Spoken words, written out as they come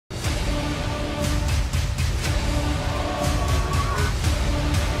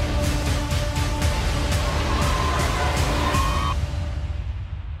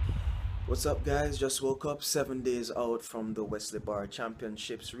What's up guys, just woke up 7 days out from the Wesley Bar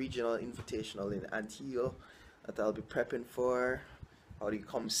Championships Regional Invitational in Antioch that I'll be prepping for. I'll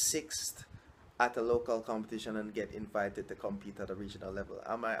become 6th at a local competition and get invited to compete at a regional level.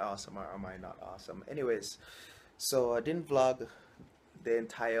 Am I awesome or am I not awesome? Anyways, so I didn't vlog the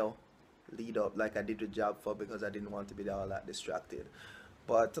entire lead up like I did with Job for because I didn't want to be all that distracted.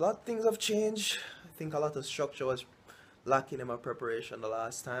 But a lot of things have changed. I think a lot of structure was lacking in my preparation the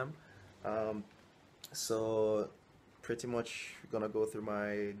last time. So pretty much gonna go through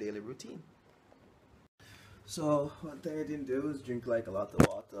my daily routine. So one thing I didn't do is drink like a lot of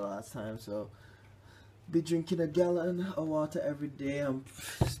water last time, so be drinking a gallon of water every day. I'm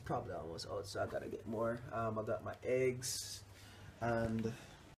probably almost out, so I gotta get more. I got my eggs and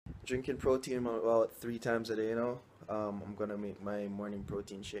drinking protein about 3 times a day now. I'm gonna make my morning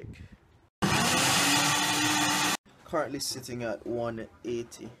protein shake. Currently sitting at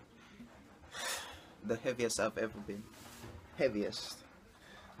 180. The heaviest I've ever been. Heaviest.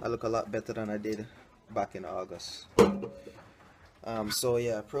 I look a lot better than I did back in August. So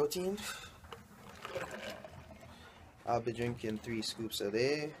yeah, protein. I'll be drinking 3 scoops a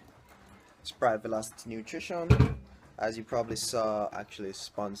day. Spry Velocity Nutrition, as you probably saw, actually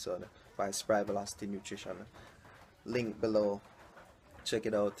sponsored by Spry Velocity Nutrition. Link below. Check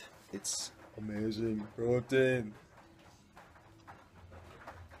it out. It's amazing protein.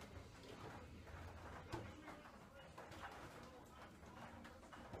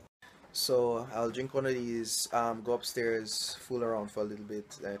 So I'll drink one of these, go upstairs, fool around for a little bit,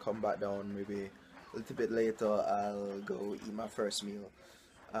 then come back down. Maybe a little bit later I'll go eat my first meal.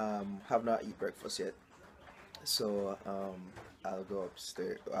 Have not eaten breakfast yet, so I'll go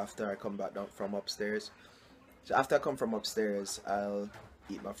upstairs after I come back down from upstairs. So after I come from upstairs, I'll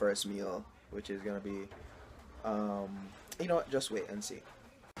eat my first meal, which is gonna be you know what, just wait and see.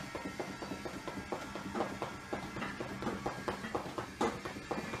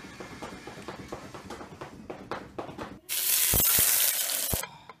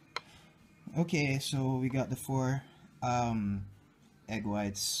 Okay, so we got the 4 egg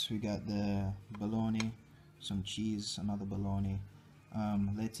whites, we got the bologna, some cheese, another bologna,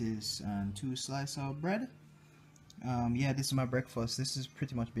 lettuce, and 2 slices of bread. Yeah, this is my breakfast. This has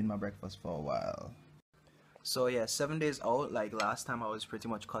pretty much been my breakfast for a while. So yeah, 7 days out. Like last time I was pretty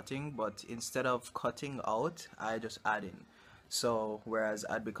much cutting, but instead of cutting out, I just add in. So whereas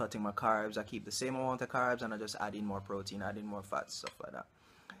I'd be cutting my carbs, I keep the same amount of carbs and I just add in more protein, add in more fats, stuff like that.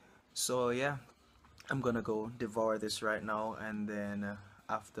 So yeah, I'm gonna go devour this right now, and then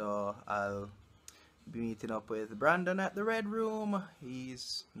after I'll be meeting up with Brandon at the Red Room.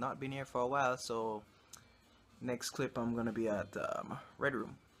 He's not been here for a while, so next clip I'm gonna be at Red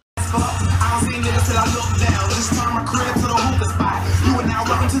Room. I don't see niggas till I look down. Just turn my crib to the hookah spot. You are now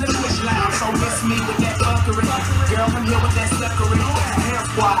welcome to the Twitch lounge. So miss me with that fuckery. Girl, I'm here with that suckery. Hair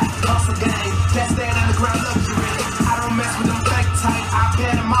squad, hustle gang. That's that underground luxury. I don't mess with them fake tight. I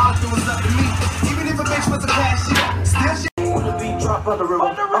bet them all do is up to me. Even if a bitch was a cashier, still shit. When the beat drop on the river,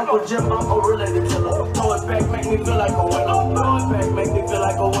 Uncle Jim, I'm a related killer. Throw it back, make me feel like a winner. Throw it back, make me feel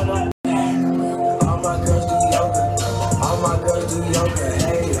like a winner. All my girls do yoga. All my girls do yoga.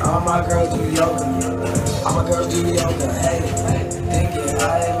 Hey, all my girls do yoga. All my girls do yoga. Hey, think it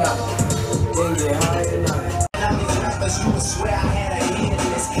high at night. Think it high at night. I mean, rappers, you would swear I had a hit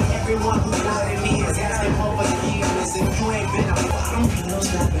list. Everyone who wanted me is asking for the years. If you ain't been a bottom, you know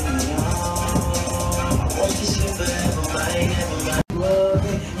stopping me. I want this shit forever, mine, ever mine. Love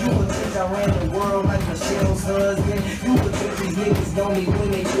it. You would think I ran the world like Michelle's husband. You would think these niggas know me when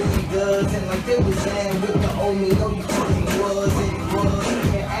they really does. And like they was saying with the old me, know you fucking was and it was. You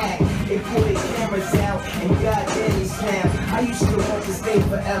can act and pull their cameras out and goddamn he snap. I used to want to stay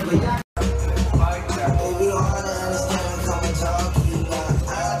forever. Y'all baby, don't understand, come and talk to you like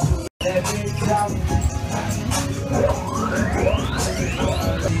I do. That bitch talk.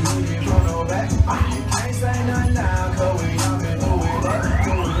 I ain't say nothing now, cause we young and do it that.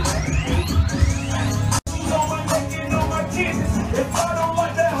 So I'm taking on my kids. If I don't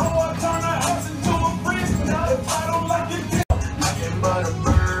like that hoe, I turn her house into a prison. If I don't like it, nothing but a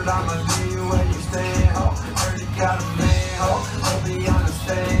bird, I'ma leave you where you stand. Heard you got a man, hope you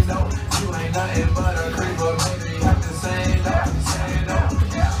understand, though. You ain't nothing but a creeper, baby, I'm the same, though.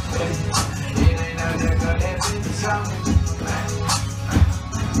 It ain't nothing but that bitch something.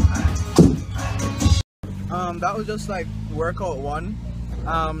 That was just like workout 1.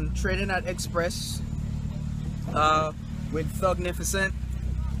 Training at Express with THUGNIFICENT,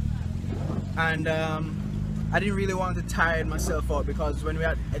 and I didn't really want to tire myself out because when we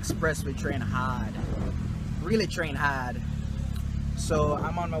at Express we train hard, really train hard. So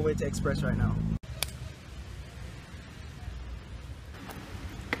I'm on my way to Express right now.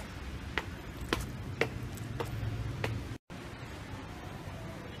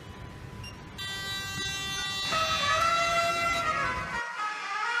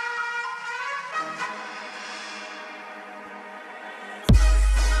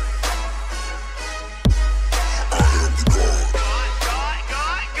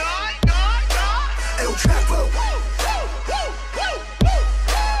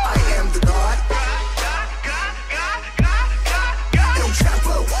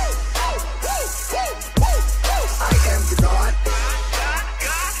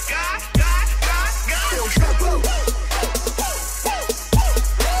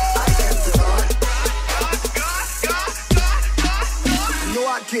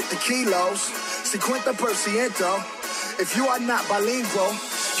 Get the kilos, 50%. If you are not bilingual,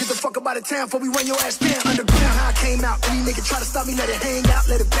 get the fuck up out of town before we run your ass down. Underground, how I came out. Any nigga try to stop me, let it hang out,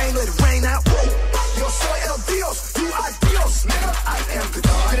 let it bang, let it rain out. Yo soy el Dios, you are Dios, nigga. I am the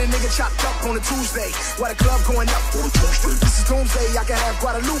God. Get a nigga chopped up on a Tuesday, while the club going up. This is Doomsday, I can have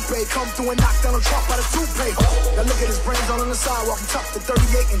Guadalupe come through and knock down a truck by the toupee. Now look at his brains all on the sidewalk. He tucked the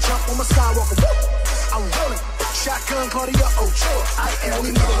 38 and jump on my skywalker. I'm rolling. Shotgun, Cartier, Ochoa. I am only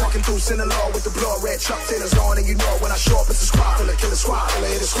nigga walking through Sinaloa with the blood red Chuck Taylors on, and you know when I show up, it's a squad full of killer squad, full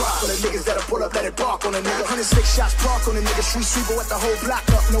of hit a squad, full of niggas that'll pull up, let it bark on a nigga. 106 shots park on a nigga, street sweeper with the whole block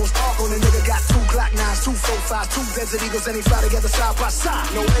up, nose arc on a nigga. Got 2 Glock 9s, 2 45s, 2 Desert Eagles, and they fly together side by side.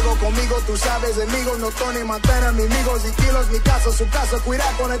 No ego conmigo, tú sabes, amigos, no Tony Montana, mis amigos y kilos, mi casa, su casa, cuidar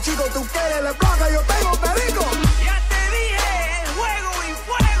con el chico, tú quieres la blanca, yo tengo perico. Ya te dije, el juego y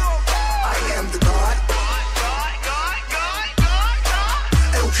fuego. I am the God.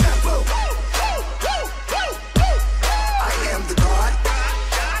 Chapo. I am the God.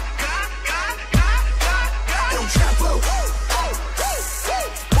 El Chapo.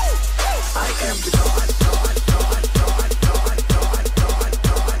 I am the God.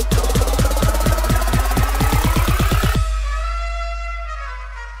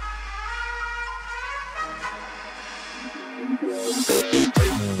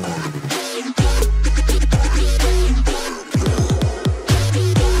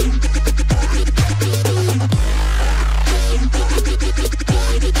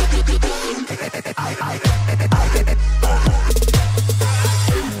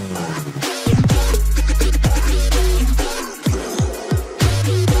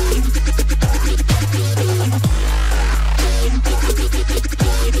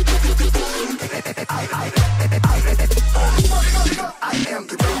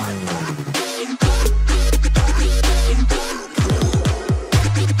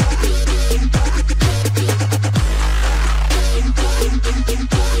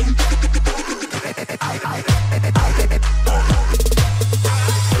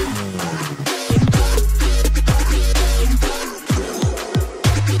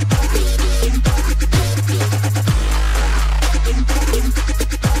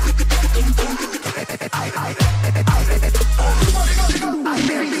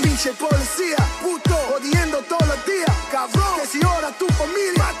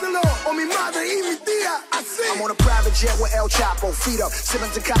 I'm on a private jet with El Chapo, feet up,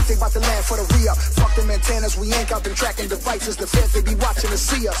 sipping Tecate, about to land for the re-up. Fuck them antennas, we ain't out them tracking devices. The feds, they be watching to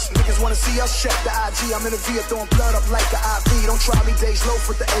see us. Niggas wanna see us, check the IG. I'm in the Via, throwing blood up like the IV. Don't try me, days low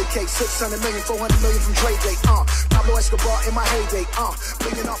with the AK. 600 million, 400 million from Dre Day. Pablo Escobar in my heyday.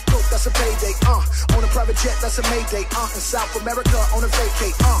 Bringing off dope, that's a payday. On a private jet, that's a Mayday. In South America, on a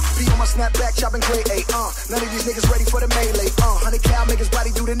vacate. Be on my snapback, chopping grade A. None of these niggas ready for the melee. 100 cal niggas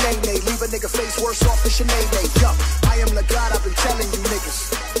body do the nay-nay. Leave a nigga face worse off than Sinead. Yup, I am the God, I've been telling you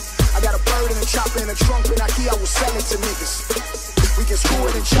niggas. I got a bird and a chopper and a trunk, and I will sell it to niggas. We can screw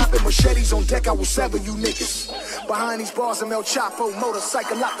it and chop it, machetes on deck, I will sever you niggas. Behind these bars, I'm El Chapo,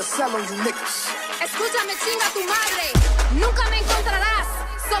 motorcycle out to sell on you niggas. Escúchame, chinga tu madre, nunca me encontrarás,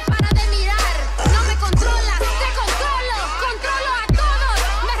 so para de mirar, no me controlas, te controlo, controlo a todos,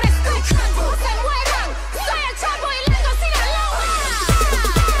 me respetan, se mueran, soy el Chapo y Lendo Sinaloa.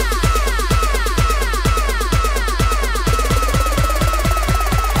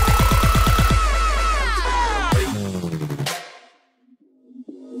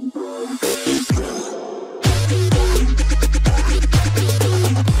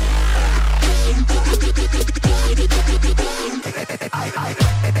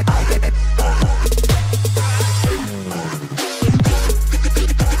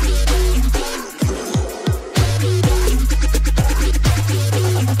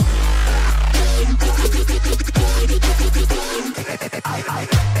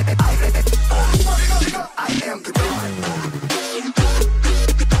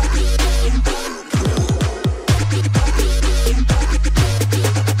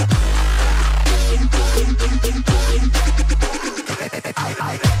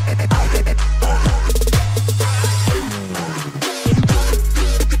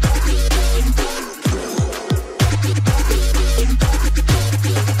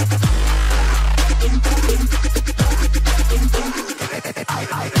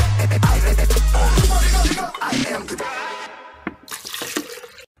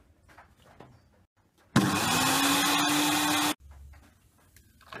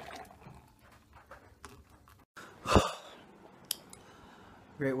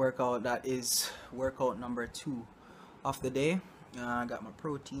 Great workout. That is workout number 2 of the day. I got my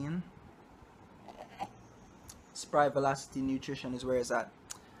protein. Spry Velocity Nutrition is where it's at.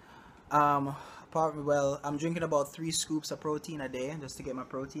 Well, I'm drinking about 3 scoops of protein a day just to get my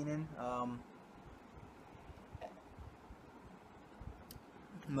protein in.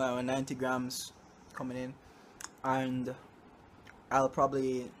 My 90 grams coming in, and I'll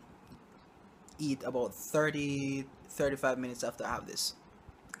probably eat about 30-35 minutes after I have this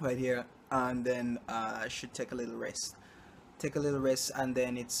right here, and then I should take a little rest, and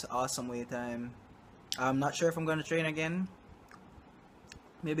then it's awesome weight time. I'm not sure if I'm gonna train again.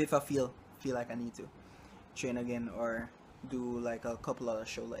 Maybe if I feel like I need to train again, or do like a couple of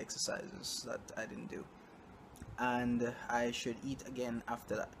shoulder exercises that I didn't do, and I should eat again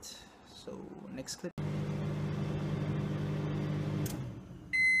after that. So next clip.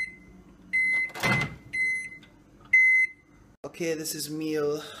 Okay, this is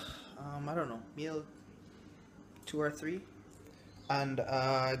meal I don't know, meal 2 or 3, and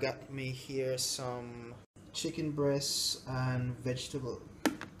I got me here some chicken breasts and vegetables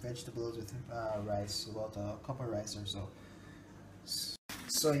with rice, about a cup of rice or so.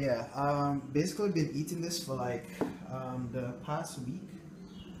 So yeah, basically been eating this for like the past week.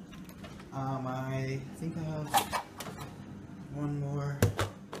 I think I have one more,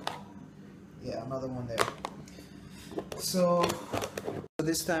 yeah, another one there. So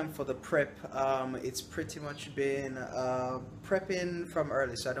this time for the prep, it's pretty much been prepping from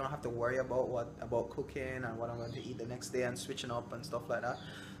early, so I don't have to worry about cooking and what I'm going to eat the next day and switching up and stuff like that.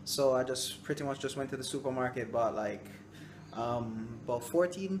 So I just pretty much just went to the supermarket, bought like about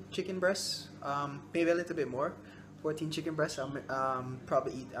 14 chicken breasts, maybe a little bit more. 14 chicken breasts.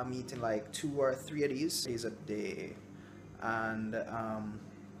 I'm eating like 2 or 3 of these a day, and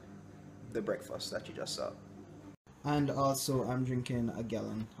the breakfast that you just saw. And also I'm drinking a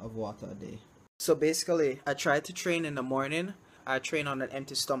gallon of water a day. So basically I try to train in the morning. I train on an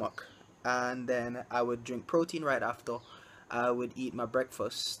empty stomach, and then I would drink protein right after. I would eat my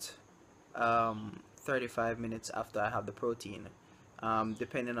breakfast 35 minutes after I have the protein,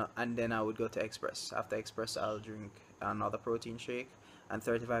 depending on, and then I would go to express. After express I'll drink another protein shake, and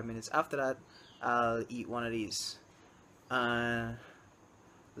 35 minutes after that I'll eat one of these.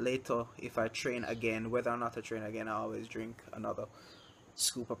 Later, if I train again, whether or not I train again, I always drink another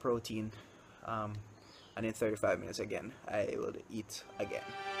scoop of protein, and in 35 minutes again I will eat again.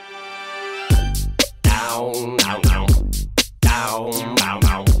 Down, down, down, down,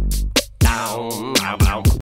 down, down, down, down.